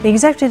The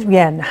Executive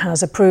Yuan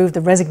has approved the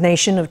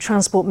resignation of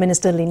Transport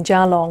Minister Lin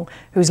Jialong,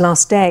 whose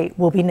last day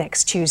will be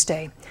next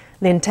Tuesday.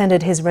 Lin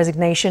tendered his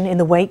resignation in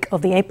the wake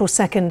of the April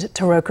 2nd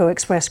Taroko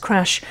Express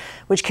crash,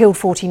 which killed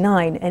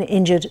 49 and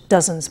injured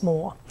dozens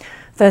more.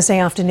 Thursday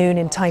afternoon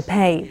in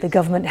Taipei, the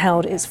government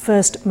held its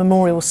first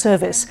memorial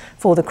service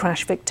for the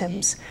crash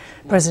victims.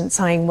 President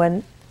Tsai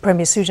Ing-wen,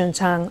 Premier Su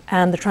Tseng-chang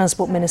and the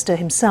Transport Minister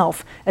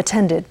himself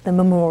attended the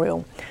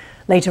memorial.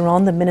 Later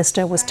on, the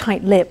minister was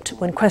tight-lipped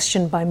when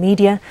questioned by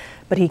media,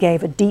 but he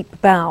gave a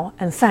deep bow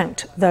and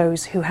thanked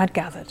those who had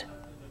gathered.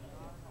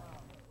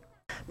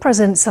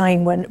 President Tsai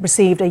Ing-wen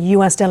received a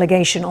U.S.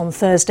 delegation on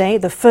Thursday,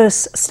 the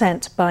first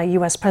sent by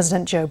U.S.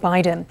 President Joe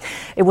Biden.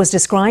 It was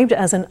described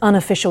as an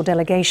unofficial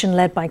delegation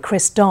led by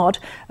Chris Dodd,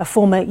 a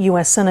former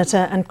U.S.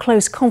 senator and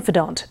close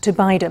confidant to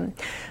Biden.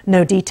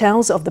 No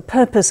details of the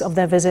purpose of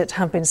their visit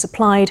have been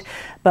supplied,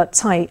 but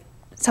Tsai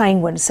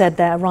Ing-wen said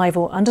their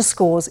arrival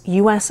underscores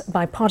U.S.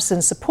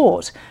 bipartisan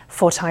support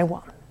for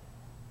Taiwan.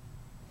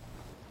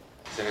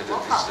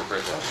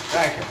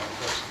 Thank you.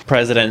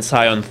 President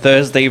Tsai on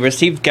Thursday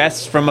received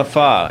guests from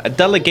afar, a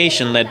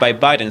delegation led by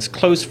Biden's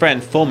close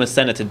friend, former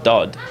Senator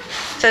Dodd.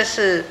 This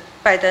is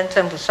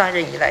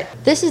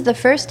the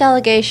first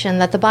delegation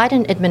that the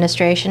Biden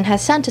administration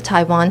has sent to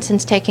Taiwan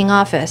since taking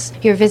office.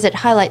 Your visit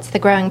highlights the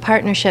growing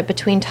partnership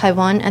between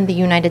Taiwan and the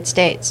United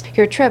States.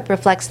 Your trip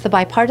reflects the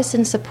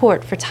bipartisan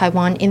support for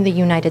Taiwan in the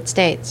United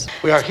States.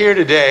 We are here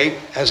today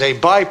as a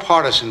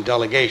bipartisan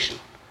delegation,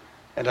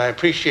 and I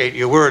appreciate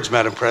your words,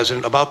 Madam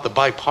President, about the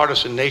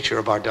bipartisan nature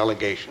of our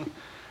delegation,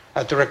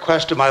 at the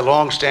request of my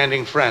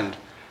long-standing friend,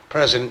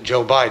 President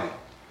Joe Biden,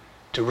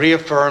 to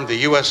reaffirm the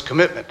U.S.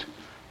 commitment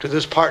to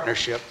this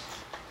partnership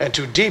and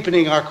to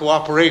deepening our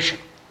cooperation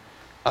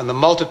on the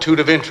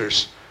multitude of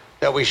interests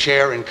that we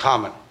share in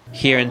common.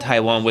 Here in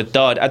Taiwan with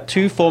Dodd are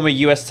two former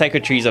U.S.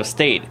 Secretaries of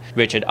State,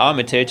 Richard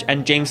Armitage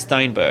and James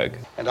Steinberg.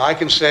 And I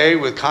can say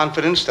with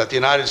confidence that the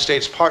United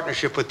States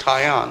partnership with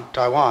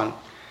Taiwan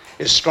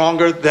is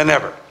stronger than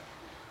ever.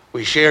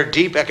 We share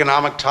deep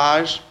economic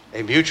ties,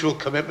 a mutual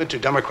commitment to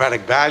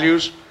democratic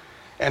values,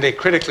 and a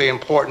critically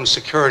important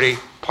security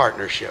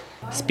partnership.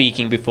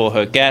 Speaking before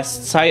her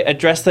guests, Tsai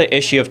addressed the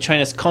issue of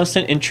China's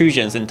constant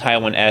intrusions in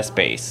Taiwan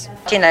airspace.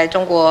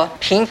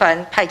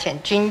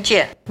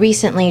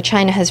 Recently,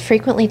 China has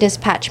frequently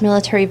dispatched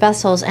military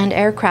vessels and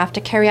aircraft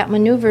to carry out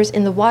maneuvers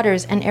in the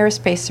waters and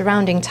airspace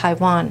surrounding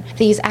Taiwan.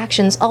 These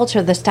actions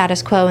alter the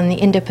status quo in the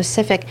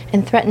Indo-Pacific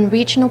and threaten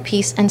regional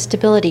peace and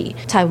stability.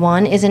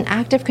 Taiwan is an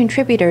active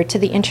contributor to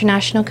the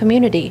international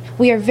community.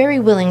 We are very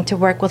willing to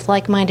work with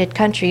like-minded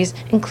countries,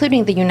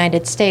 including the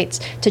United States,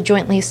 to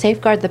jointly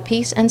safeguard the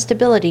peace and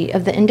stability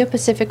of the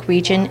Indo-Pacific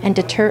region and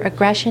deter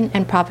aggression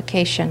and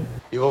provocation.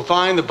 You will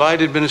find the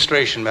Biden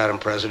administration, Madam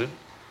President,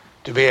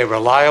 to be a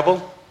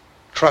reliable,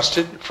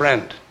 trusted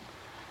friend,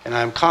 and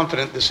I am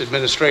confident this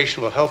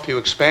administration will help you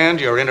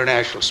expand your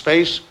international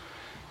space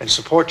and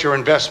support your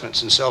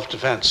investments in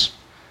self-defense.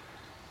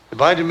 The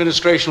Biden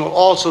administration will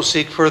also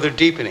seek further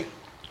deepening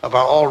of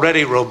our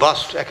already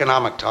robust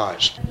economic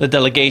ties. The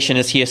delegation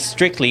is here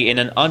strictly in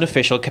an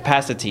unofficial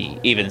capacity.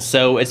 Even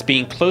so, it's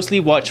being closely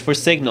watched for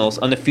signals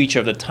on the future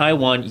of the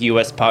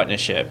Taiwan-U.S.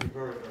 partnership.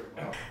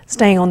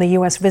 Staying on the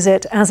U.S.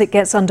 visit, as it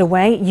gets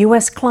underway,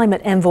 U.S.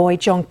 climate envoy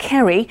John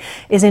Kerry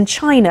is in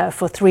China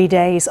for 3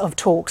 days of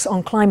talks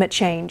on climate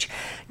change.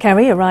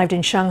 Kerry arrived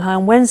in Shanghai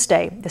on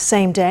Wednesday, the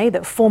same day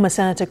that former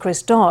Senator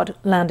Chris Dodd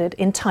landed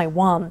in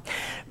Taiwan.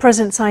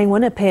 President Tsai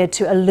Ing-wen appeared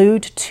to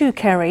allude to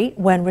Kerry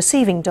when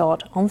receiving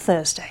Dodd on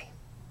Thursday.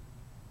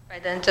 The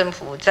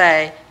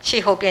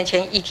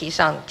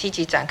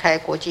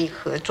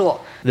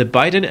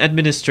Biden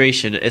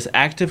administration is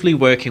actively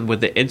working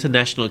with the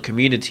international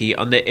community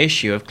on the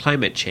issue of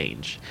climate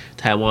change.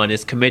 Taiwan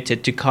is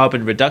committed to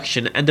carbon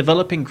reduction and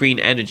developing green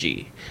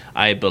energy.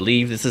 I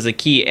believe this is a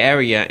key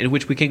area in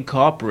which we can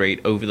cooperate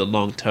over the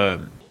long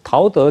term.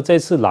 Dodd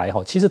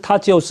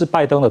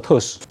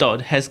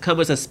has come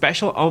as a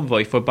special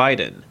envoy for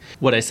Biden.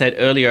 What I said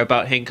earlier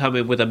about him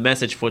coming with a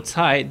message for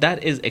Tsai,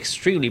 that is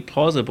extremely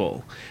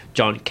plausible.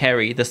 John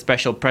Kerry, the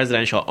special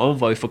presidential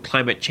envoy for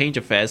climate change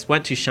affairs,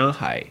 went to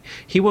Shanghai.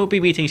 He won't be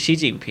meeting Xi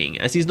Jinping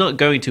as he's not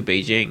going to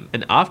Beijing,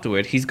 and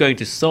afterward he's going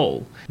to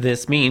Seoul.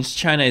 This means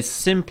China is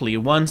simply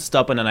one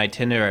stop on an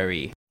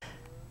itinerary.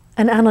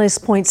 An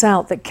analyst points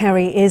out that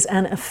Kerry is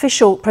an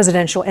official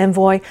presidential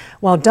envoy,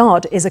 while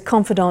Dodd is a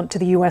confidant to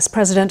the U.S.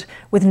 president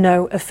with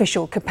no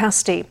official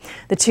capacity.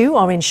 The two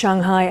are in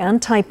Shanghai and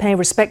Taipei,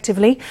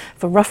 respectively,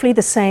 for roughly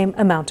the same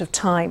amount of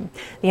time.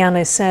 The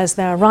analyst says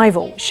their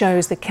arrival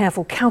shows the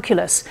careful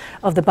calculus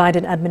of the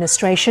Biden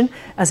administration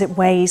as it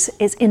weighs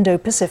its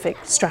Indo-Pacific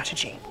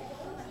strategy.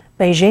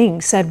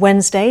 Beijing said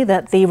Wednesday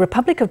that the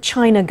Republic of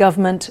China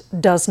government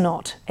does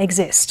not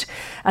exist.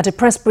 At a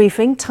press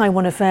briefing,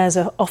 Taiwan Affairs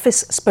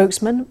Office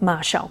spokesman Ma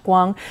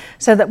Xiaoguang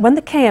said that when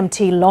the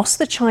KMT lost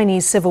the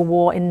Chinese Civil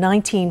War in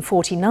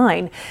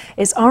 1949,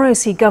 its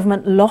ROC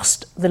government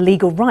lost the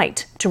legal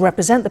right to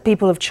represent the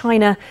people of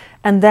China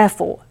and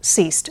therefore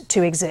ceased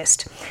to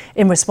exist.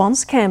 In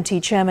response,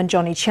 KMT chairman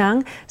Johnny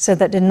Chiang said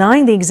that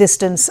denying the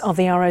existence of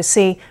the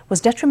ROC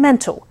was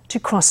detrimental to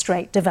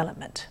cross-strait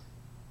development.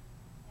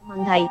 In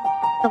an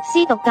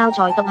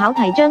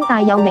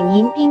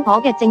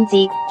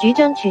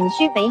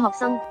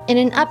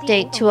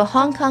update to a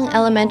Hong Kong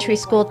elementary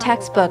school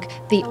textbook,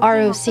 the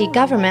ROC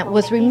government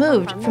was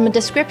removed from a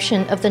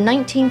description of the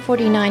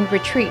 1949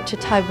 retreat to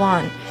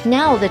Taiwan.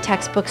 Now the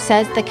textbook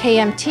says the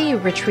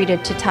KMT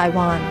retreated to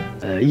Taiwan.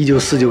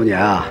 1949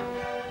年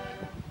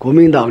国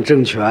民党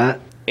政权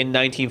In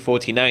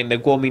 1949, the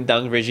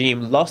Kuomintang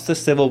regime lost the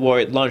civil war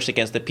it launched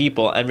against the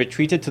people and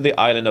retreated to the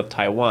island of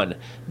Taiwan,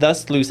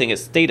 thus losing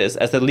its status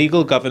as the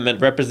legal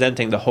government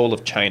representing the whole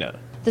of China.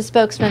 The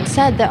spokesman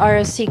said the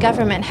ROC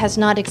government has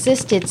not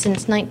existed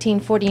since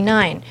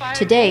 1949.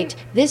 To date,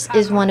 this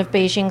is one of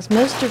Beijing's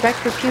most direct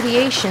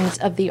repudiations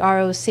of the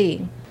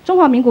ROC.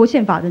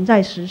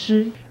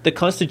 The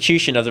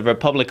Constitution of the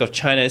Republic of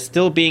China is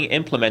still being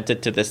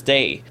implemented to this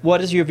day.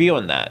 What is your view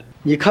on that?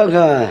 你看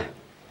看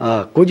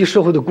国际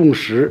社会的共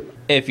识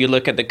If you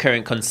look at the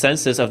current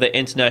consensus of the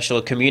international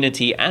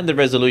community and the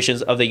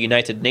resolutions of the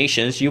United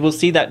Nations, you will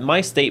see that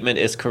my statement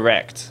is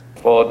correct.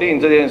 否定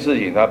这件事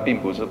情，它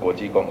并不是国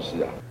际共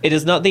识啊。 It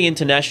is not the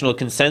international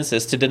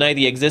consensus to deny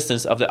the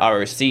existence of the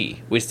ROC.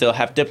 We still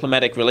have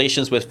diplomatic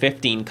relations with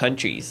 15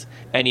 countries.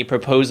 Any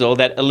proposal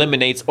that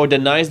eliminates or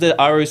denies the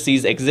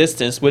ROC's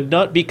existence would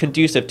not be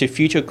conducive to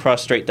future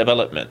cross-strait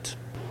development.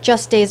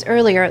 Just days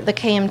earlier, the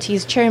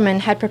KMT's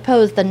chairman had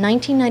proposed the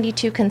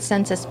 1992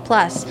 Consensus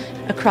Plus,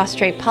 a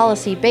cross-strait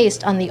policy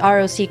based on the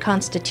ROC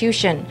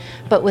constitution.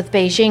 But with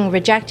Beijing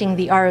rejecting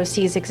the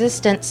ROC's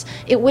existence,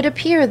 it would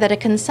appear that a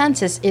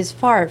consensus is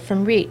far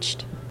from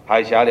reached.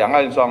 海峡两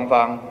岸双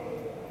方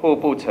互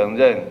不承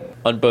认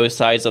On both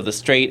sides of the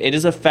strait, it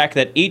is a fact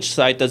that each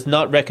side does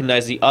not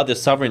recognize the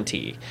other's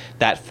sovereignty.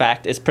 That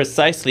fact is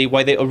precisely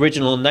why the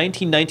original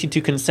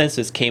 1992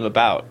 consensus came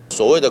about.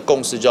 所谓的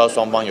共识就要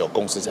双方有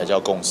共识才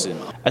叫共识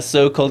嘛。 A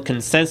so-called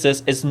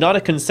consensus is not a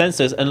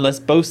consensus unless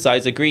both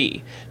sides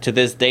agree. To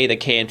this day, the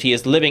KMT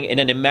is living in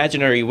an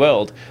imaginary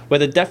world where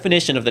the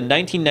definition of the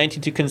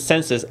 1992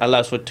 consensus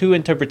allows for two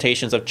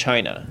interpretations of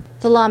China.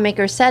 The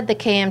lawmaker said the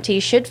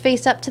KMT should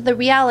face up to the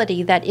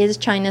reality that is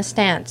China's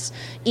stance.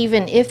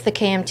 Even if the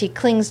KMT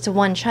clings to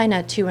one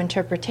China, two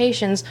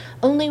interpretations,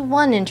 only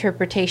one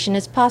interpretation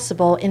is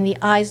possible in the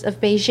eyes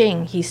of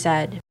Beijing, he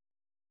said.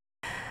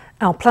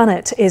 Our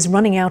planet is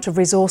running out of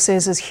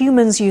resources as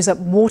humans use up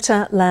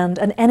water, land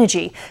and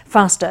energy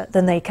faster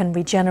than they can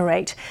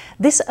regenerate.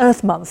 This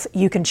Earth Month,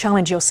 you can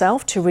challenge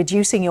yourself to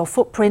reducing your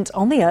footprint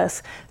on the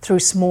Earth through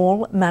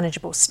small,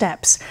 manageable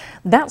steps.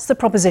 That's the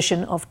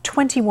proposition of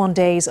 21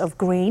 Days of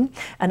Green,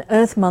 an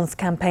Earth Month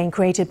campaign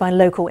created by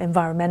local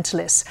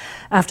environmentalists.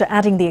 After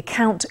adding the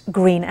account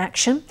Green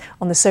Action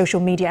on the social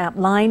media app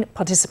Line,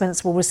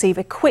 participants will receive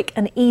a quick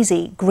and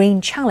easy green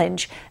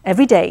challenge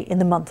every day in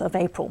the month of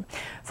April.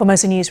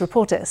 Formosa News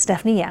reporter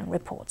Stephanie Yang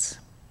reports.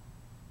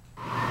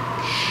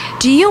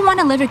 Do you want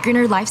to live a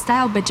greener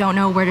lifestyle but don't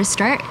know where to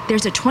start?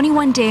 There's a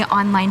 21-day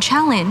online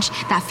challenge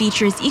that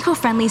features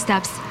eco-friendly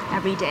steps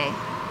every day.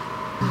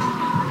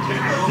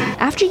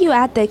 After you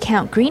add the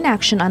account Green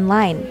Action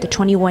online, the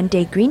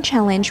 21-day Green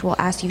Challenge will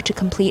ask you to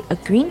complete a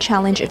green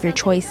challenge of your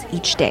choice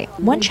each day.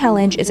 One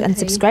challenge is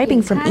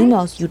unsubscribing from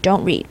emails you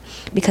don't read,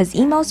 because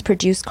emails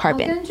produce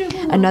carbon.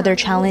 Another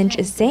challenge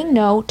is saying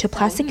no to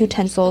plastic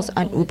utensils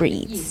on Uber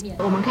Eats.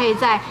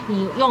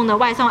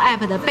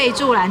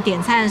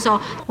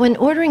 When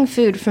ordering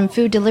food from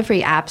food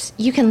delivery apps,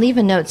 you can leave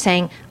a note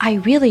saying, "I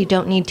really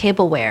don't need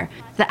tableware."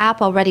 The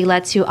app already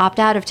lets you opt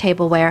out of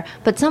tableware,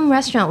 but some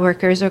restaurant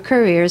workers or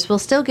couriers will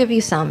still give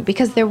you some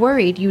because they're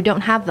worried you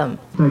don't have them.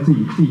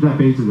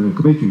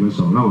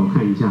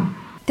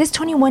 This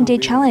 21-day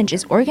challenge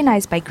is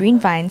organized by Green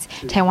Vines,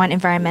 Taiwan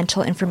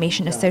Environmental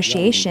Information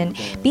Association,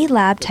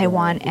 B-Lab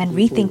Taiwan, and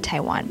Rethink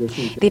Taiwan.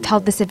 They've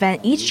held this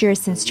event each year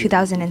since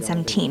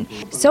 2017.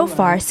 So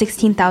far,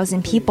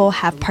 16,000 people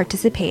have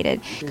participated,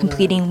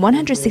 completing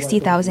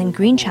 160,000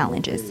 green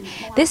challenges.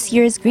 This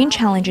year's green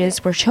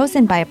challenges were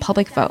chosen by a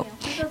public vote.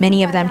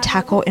 Many of them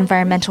tackle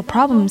environmental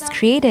problems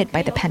created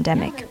by the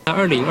pandemic.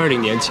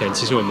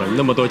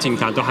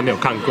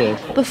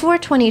 Before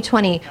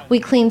 2020, we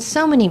cleaned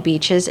so many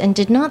beaches and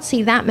did not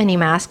see that many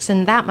masks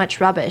and that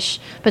much rubbish.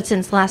 But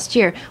since last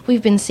year,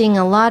 we've been seeing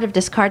a lot of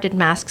discarded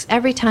masks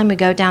every time we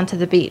go down to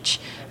the beach.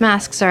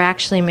 Masks are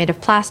actually made of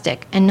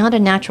plastic and not a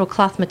natural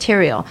cloth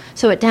material,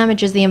 so it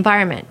damages the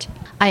environment.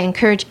 I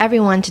encourage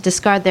everyone to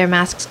discard their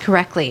masks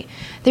correctly.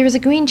 There is a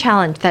green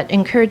challenge that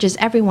encourages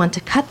everyone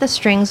to cut the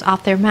strings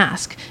off their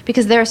mask,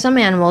 because there are some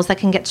animals that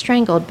can get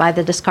strangled by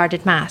the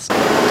discarded mask.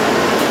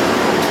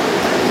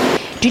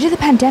 Due to the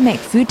pandemic,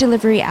 food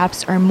delivery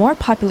apps are more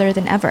popular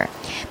than ever.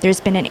 There's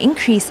been an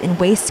increase in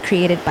waste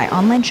created by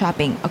online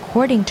shopping,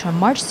 according to a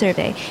March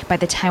survey by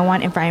the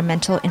Taiwan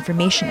Environmental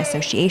Information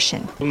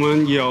Association. We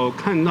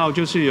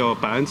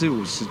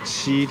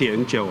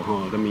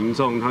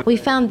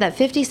found that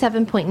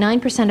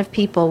 57.9% of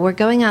people were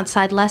going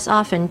outside less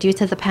often due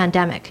to the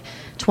pandemic.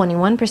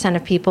 21%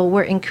 of people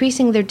were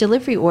increasing their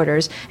delivery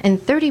orders, and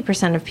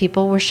 30% of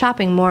people were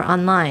shopping more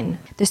online.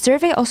 The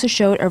survey also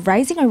showed a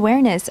rising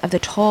awareness of the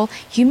toll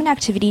human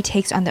activity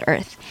takes on the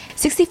earth.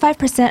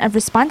 65% of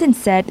respondents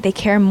said they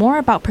care more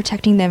about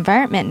protecting the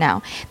environment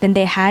now than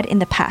they had in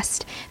the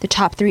past. The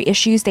top 3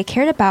 issues they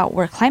cared about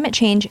were climate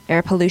change,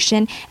 air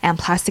pollution, and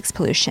plastics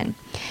pollution.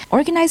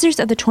 Organizers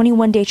of the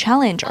 21-day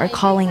challenge are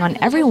calling on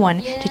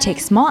everyone to take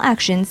small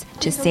actions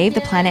to save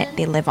the planet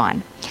they live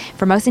on.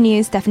 For Mosa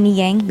News, Stephanie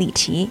Yang, Li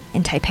Qi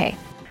in Taipei.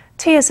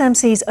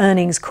 TSMC's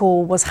earnings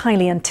call was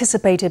highly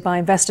anticipated by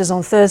investors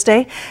on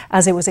Thursday,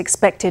 as it was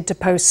expected to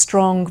post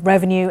strong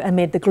revenue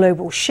amid the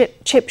global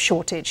chip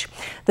shortage.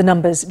 The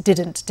numbers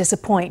didn't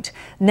disappoint.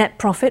 Net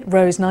profit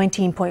rose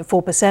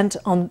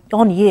 19.4%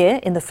 on year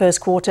in the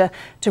first quarter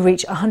to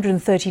reach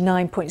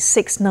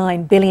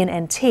 139.69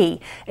 billion NT,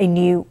 a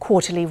new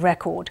quarterly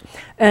record.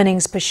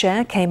 Earnings per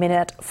share came in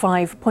at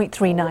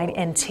 5.39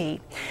 NT.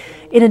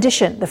 In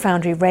addition, the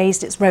foundry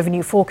raised its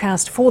revenue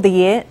forecast for the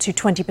year to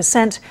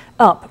 20%,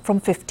 up from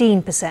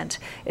 15%.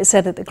 It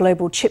said that the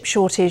global chip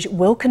shortage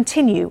will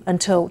continue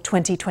until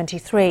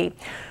 2023.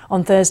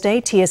 On Thursday,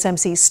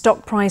 TSMC's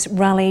stock price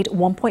rallied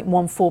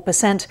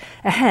 1.14%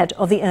 ahead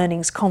of the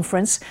earnings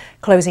conference,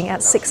 closing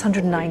at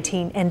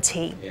 619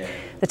 NT.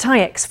 The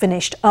TAIEX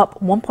finished up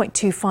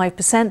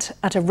 1.25%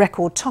 at a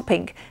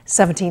record-topping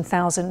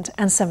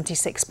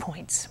 17,076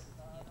 points.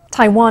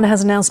 Taiwan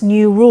has announced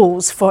new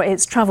rules for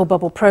its travel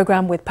bubble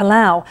program with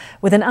Palau,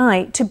 with an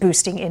eye to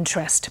boosting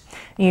interest.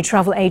 New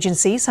travel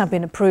agencies have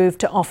been approved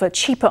to offer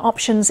cheaper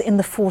options in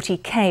the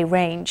 40K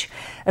range.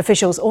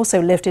 Officials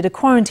also lifted a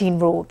quarantine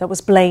rule that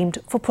was blamed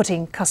for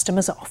putting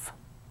customers off.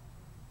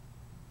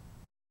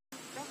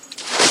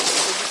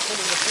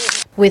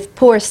 With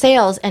poor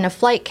sales and a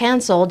flight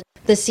cancelled,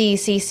 the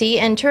CECC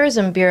and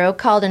Tourism Bureau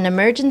called an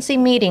emergency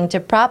meeting to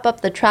prop up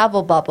the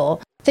travel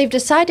bubble. They've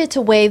decided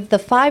to waive the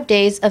 5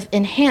 days of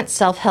enhanced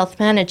self-health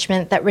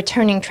management that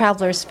returning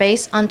travelers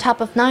face on top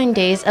of 9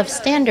 days of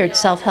standard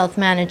self-health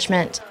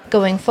management.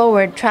 Going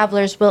forward,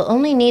 travelers will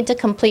only need to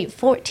complete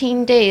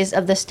 14 days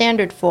of the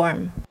standard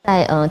form.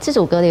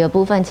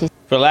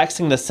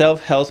 Relaxing the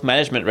self-health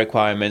management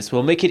requirements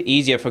will make it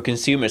easier for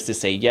consumers to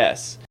say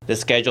yes. The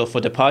schedule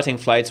for departing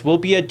flights will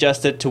be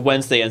adjusted to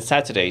Wednesday and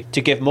Saturday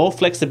to give more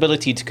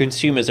flexibility to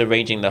consumers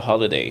arranging the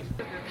holiday.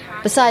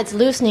 Besides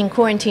loosening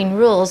quarantine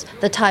rules,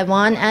 the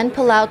Taiwan and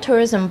Palau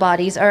tourism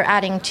bodies are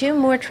adding 2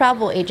 more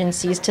travel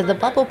agencies to the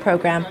bubble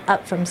program,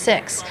 up from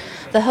 6.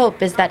 The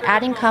hope is that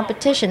adding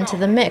competition to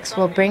the mix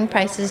will bring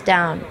prices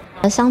down.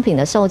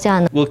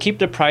 We'll keep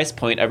the price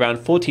point around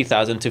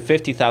 40,000 to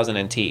 50,000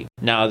 NT.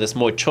 Now there's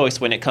more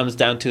choice when it comes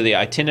down to the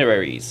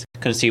itineraries.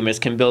 Consumers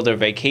can build their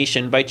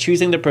vacation by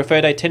choosing the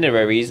preferred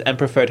itineraries and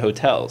preferred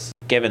hotels.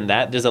 Given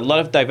that, there's a lot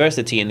of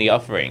diversity in the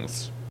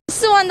offerings.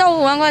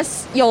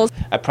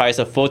 A price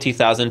of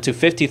 40,000 to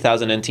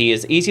 50,000 NT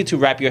is easy to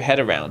wrap your head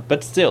around,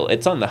 but still,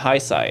 it's on the high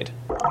side.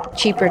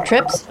 Cheaper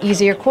trips,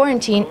 easier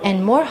quarantine,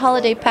 and more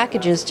holiday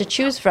packages to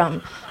choose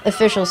from.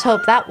 Officials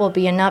hope that will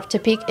be enough to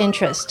pique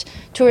interest.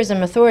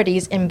 Tourism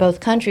authorities in both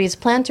countries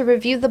plan to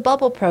review the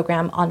bubble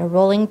program on a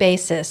rolling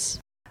basis.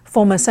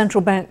 Former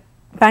central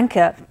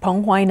banker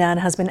Peng Huainan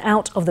has been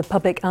out of the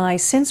public eye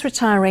since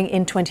retiring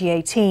in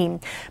 2018,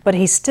 but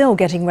he's still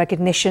getting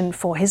recognition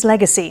for his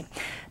legacy.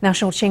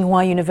 National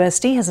Tsinghua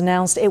University has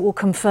announced it will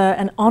confer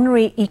an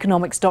honorary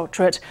economics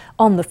doctorate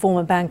on the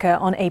former banker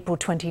on April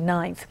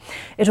 29th.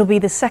 It will be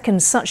the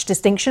second such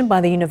distinction by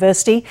the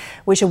university,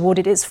 which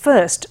awarded its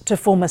first to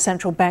former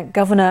central bank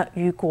governor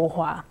Yu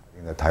Guohua.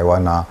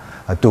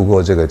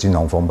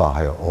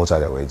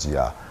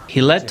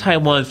 He led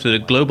Taiwan through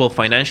the global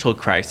financial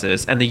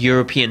crisis and the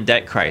European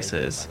debt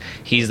crisis.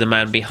 He's the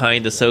man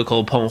behind the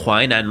so-called Peng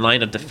Huainan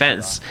line of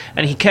defense,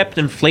 and he kept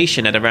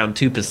inflation at around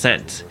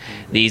 2%.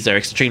 These are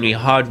extremely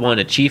hard-won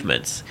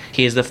achievements.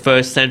 He is the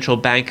first central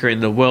banker in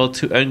the world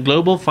to earn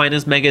Global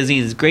Finance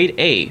magazine's Grade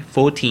A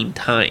 14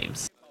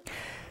 times.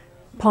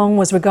 Peng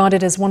was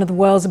regarded as one of the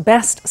world's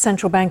best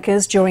central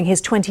bankers during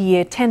his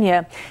 20-year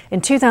tenure.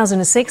 In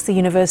 2006, the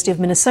University of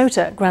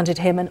Minnesota granted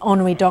him an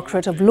honorary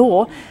doctorate of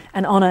law,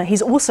 an honor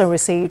he's also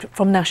received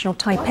from National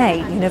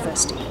Taipei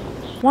University.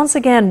 Once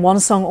again, One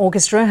Song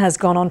Orchestra has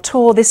gone on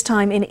tour, this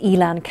time in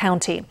Yilan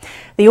County.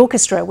 The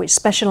orchestra, which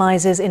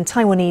specializes in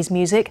Taiwanese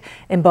music,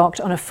 embarked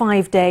on a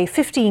 5-day,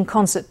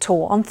 15-concert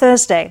tour on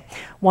Thursday.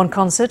 One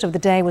concert of the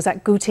day was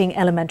at Guting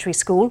Elementary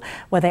School,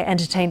 where they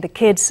entertained the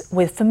kids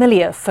with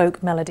familiar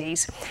folk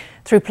melodies.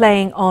 Through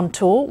playing on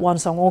tour, One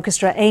Song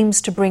Orchestra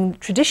aims to bring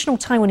traditional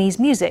Taiwanese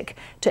music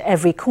to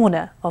every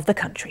corner of the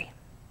country.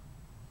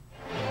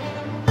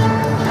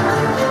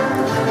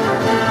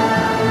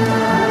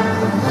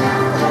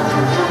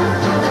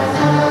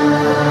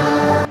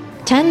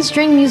 10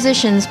 string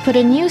musicians put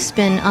a new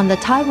spin on the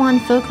Taiwan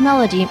folk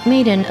melody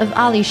Maiden of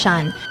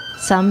Alishan.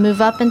 Some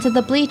move up into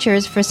the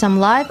bleachers for some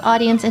live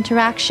audience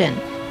interaction.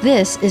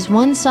 This is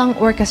One Song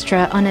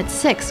Orchestra on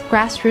its 6th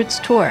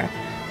grassroots tour.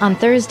 On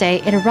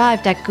Thursday, it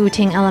arrived at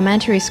Guting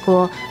Elementary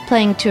School,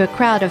 playing to a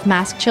crowd of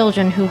masked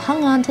children who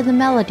hung on to the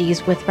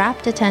melodies with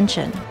rapt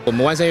attention.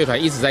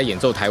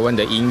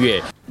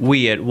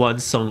 We at One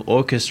Song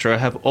Orchestra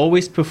have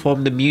always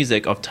performed the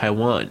music of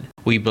Taiwan.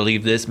 We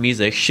believe this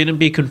music shouldn't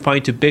be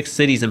confined to big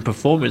cities and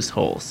performance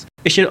halls.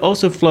 It should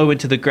also flow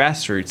into the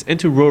grassroots,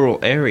 into rural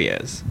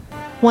areas.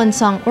 One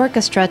Song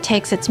Orchestra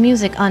takes its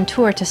music on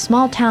tour to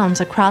small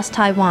towns across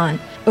Taiwan.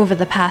 Over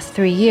the past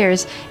 3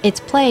 years, it's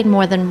played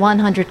more than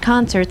 100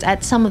 concerts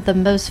at some of the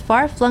most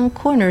far-flung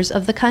corners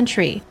of the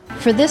country.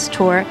 For this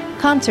tour,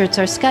 concerts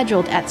are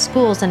scheduled at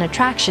schools and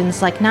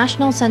attractions like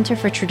National Center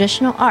for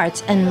Traditional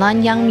Arts and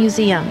Lanyang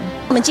Museum.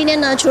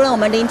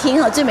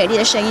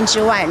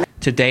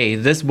 Today,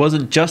 this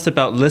wasn't just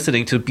about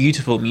listening to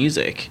beautiful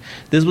music.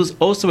 This was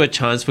also a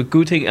chance for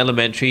Guting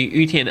Elementary,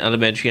 Yutian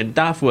Elementary and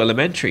Dafu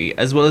Elementary,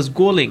 as well as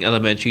Guoling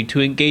Elementary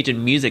to engage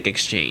in music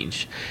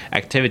exchange.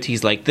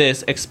 Activities like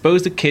this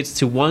expose the kids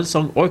to One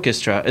Song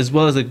Orchestra as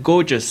well as the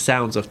gorgeous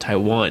sounds of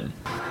Taiwan.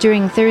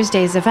 During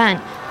Thursday's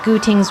event,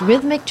 Guting's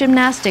rhythmic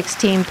gymnastics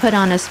team put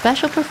on a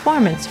special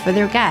performance for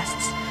their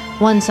guests.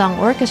 One Song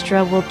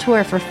Orchestra will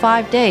tour for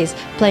 5 days,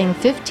 playing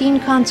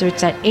 15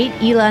 concerts at 8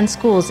 Yilan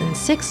schools and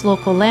 6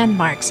 local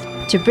landmarks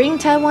to bring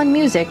Taiwan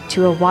music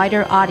to a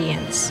wider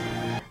audience.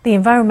 The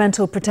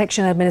Environmental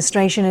Protection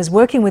Administration is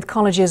working with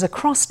colleges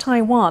across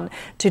Taiwan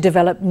to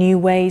develop new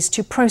ways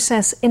to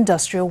process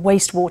industrial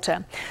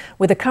wastewater.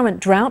 With the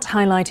current drought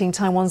highlighting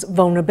Taiwan's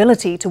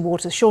vulnerability to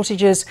water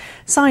shortages,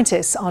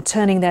 scientists are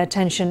turning their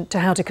attention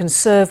to how to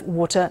conserve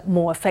water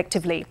more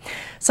effectively.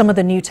 Some of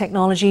the new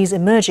technologies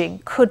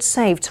emerging could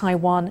save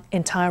Taiwan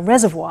entire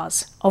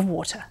reservoirs of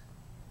water.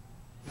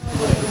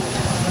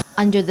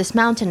 Under this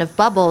mountain of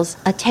bubbles,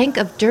 a tank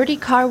of dirty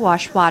car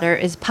wash water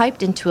is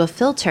piped into a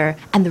filter,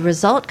 and the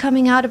result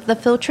coming out of the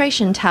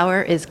filtration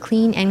tower is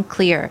clean and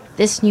clear.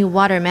 This new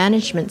water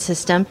management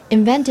system,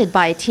 invented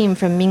by a team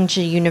from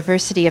Mingzhi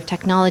University of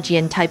Technology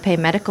and Taipei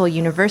Medical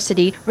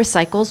University,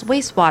 recycles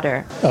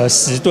wastewater.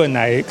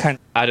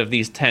 Out of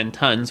these 10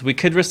 tons, we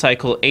could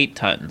recycle 8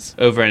 tons.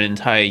 Over an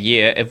entire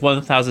year, if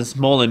 1,000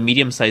 small and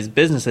medium-sized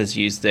businesses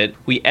used it,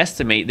 we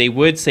estimate they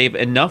would save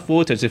enough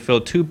water to fill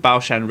 2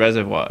 Baoshan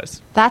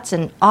reservoirs. That's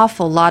an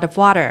awful lot of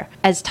water.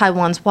 As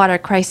Taiwan's water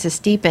crisis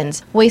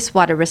deepens,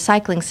 wastewater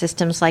recycling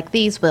systems like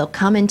these will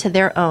come into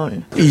their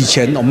own. In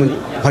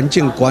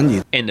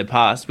the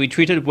past, we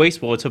treated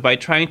wastewater by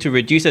trying to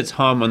reduce its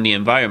harm on the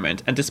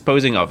environment and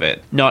disposing of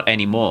it. Not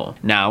anymore.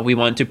 Now we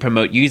want to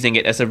promote using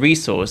it as a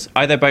resource,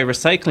 either by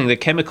recycling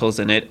the chemicals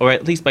in it or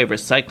at least by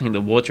recycling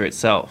the water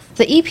itself.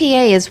 The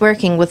EPA is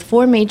working with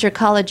 4 major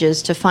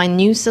colleges to find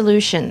new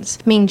solutions.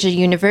 Mingzhi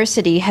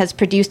University has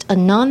produced a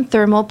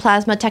non-thermal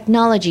plasma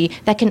technology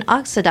that can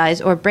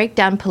oxidize or break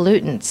down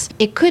pollutants.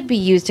 It could be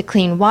used to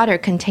clean water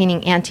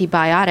containing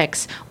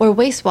antibiotics or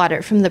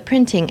wastewater from the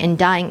printing and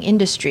dyeing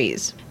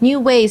industries. New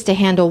ways to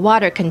handle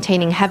water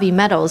containing heavy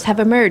metals have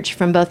emerged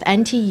from both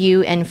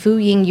NTU and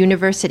Fuying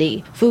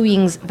University.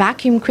 Fuying's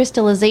vacuum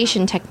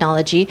crystallization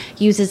technology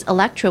uses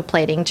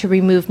electroplating to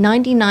remove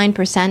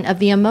 99% of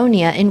the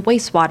ammonia in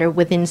wastewater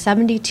within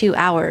 72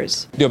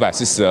 hours. NTU's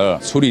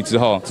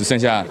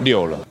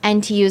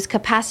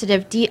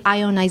capacitive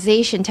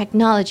deionization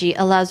technology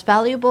allows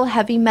valuable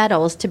heavy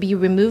metals to be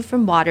removed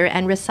from water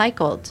and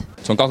recycled.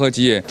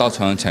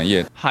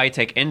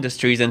 High-tech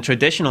industries and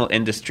traditional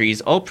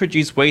industries all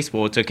produce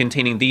wastewater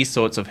containing these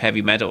sorts of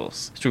heavy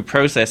metals. Through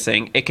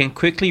processing, it can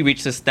quickly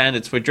reach the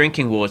standards for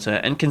drinking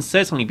water and can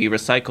certainly be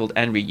recycled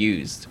and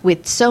reused.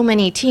 With so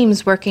many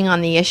teams working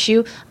on the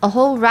issue, a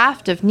whole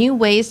raft of new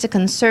ways to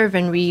conserve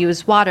and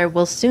reuse water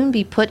will soon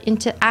be put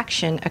into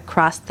action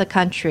across the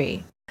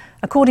country.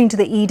 According to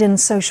the Eden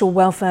Social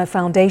Welfare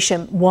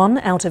Foundation, 1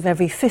 out of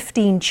every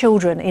 15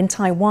 children in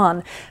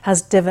Taiwan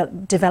has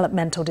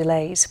developmental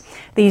delays.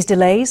 These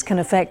delays can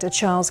affect a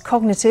child's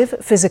cognitive,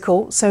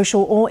 physical,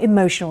 social or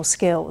emotional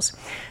skills.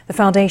 The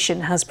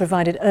foundation has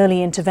provided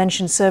early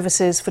intervention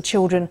services for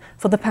children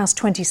for the past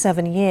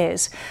 27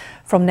 years.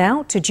 From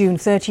now to June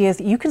 30th,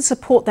 you can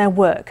support their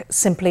work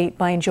simply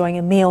by enjoying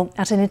a meal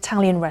at an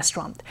Italian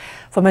restaurant.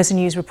 Formosa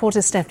News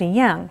reporter Stephanie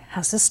Yang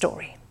has the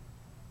story.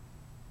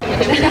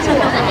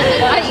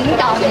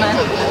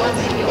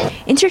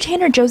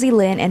 Entertainer Josie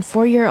Lin and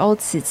 4-year-old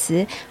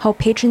Cici help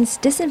patrons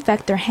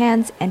disinfect their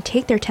hands and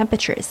take their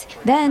temperatures.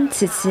 Then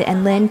Cici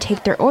and Lin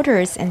take their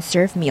orders and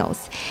serve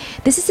meals.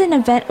 This is an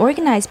event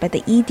organized by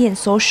the Eden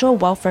Social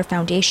Welfare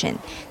Foundation.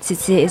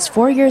 Cici is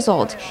 4 years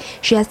old.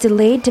 She has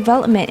delayed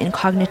development in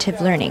cognitive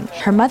learning.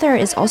 Her mother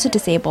is also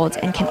disabled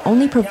and can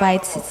only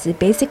provide Cici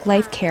basic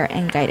life care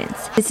and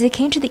guidance. Cici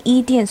came to the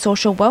Eden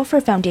Social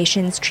Welfare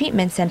Foundation's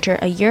treatment center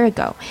a year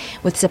ago.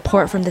 With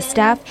support from the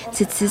staff,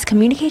 Cici's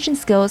communication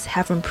skills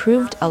have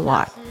improved a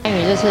lot.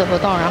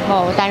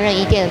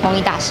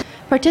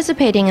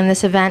 Participating in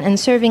this event and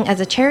serving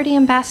as a charity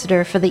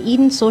ambassador for the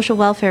Eden Social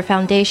Welfare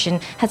Foundation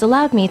has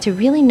allowed me to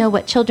really know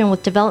what children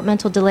with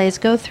developmental delays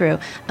go through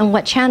and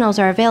what channels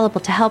are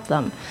available to help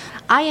them.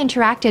 I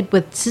interacted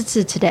with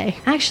Zizi today.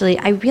 Actually,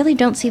 I really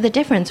don't see the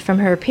difference from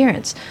her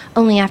appearance,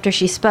 only after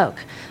she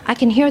spoke. I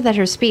can hear that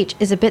her speech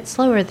is a bit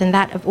slower than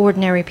that of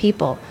ordinary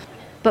people.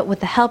 But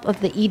with the help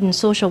of the Eden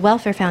Social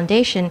Welfare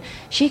Foundation,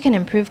 she can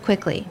improve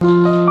quickly.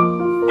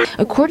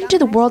 According to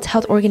the World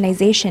Health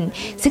Organization,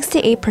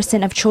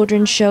 68% of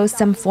children show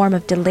some form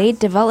of delayed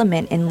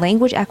development in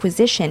language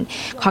acquisition,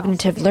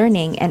 cognitive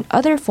learning, and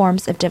other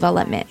forms of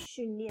development.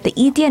 The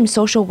Eden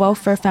Social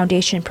Welfare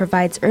Foundation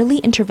provides early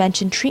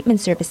intervention treatment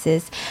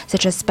services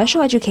such as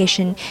special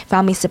education,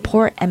 family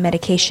support, and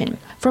medication.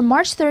 From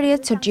March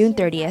 30th to June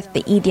 30th,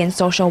 the Eden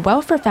Social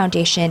Welfare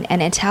Foundation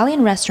and an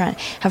Italian restaurant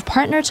have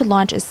partnered to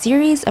launch a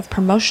series of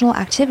promotional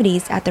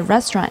activities at the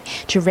restaurant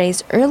to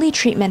raise early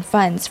treatment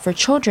funds for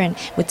children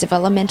with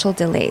developmental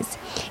delays.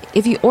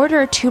 If you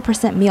order a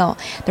 2% meal,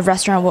 the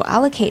restaurant will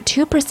allocate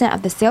 2%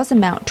 of the sales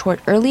amount toward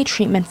early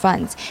treatment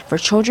funds for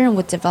children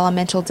with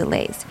developmental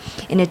delays.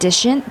 In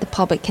addition, the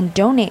public can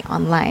donate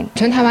online.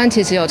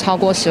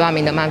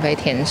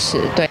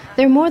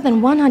 There are more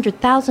than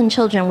 100,000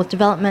 children with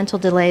developmental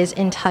delays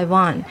in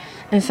Taiwan.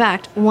 In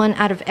fact, 1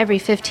 out of every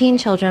 15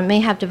 children may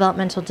have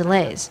developmental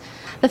delays.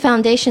 The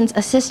Foundation's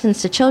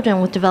assistance to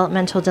children with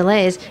developmental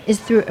delays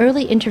is through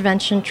early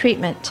intervention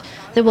treatment.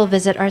 They will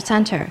visit our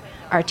center.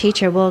 Our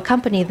teacher will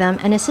accompany them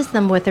and assist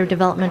them with their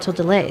developmental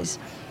delays.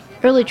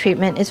 Early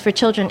treatment is for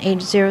children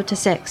aged 0 to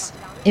 6.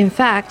 In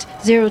fact,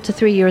 0 to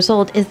 3 years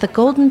old is the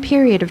golden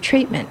period of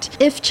treatment.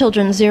 If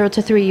children 0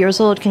 to 3 years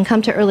old can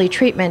come to early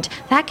treatment,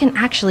 that can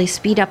actually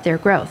speed up their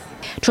growth.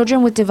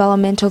 Children with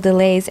developmental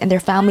delays and their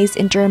families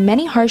endure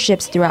many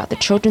hardships throughout the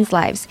children's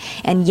lives,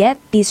 and yet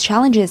these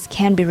challenges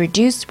can be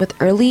reduced with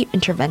early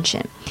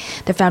intervention.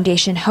 The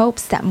foundation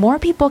hopes that more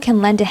people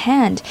can lend a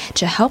hand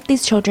to help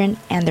these children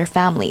and their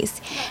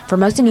families. For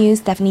Mosa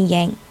News, Stephanie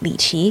Yang, Li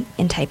Qi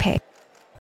in Taipei.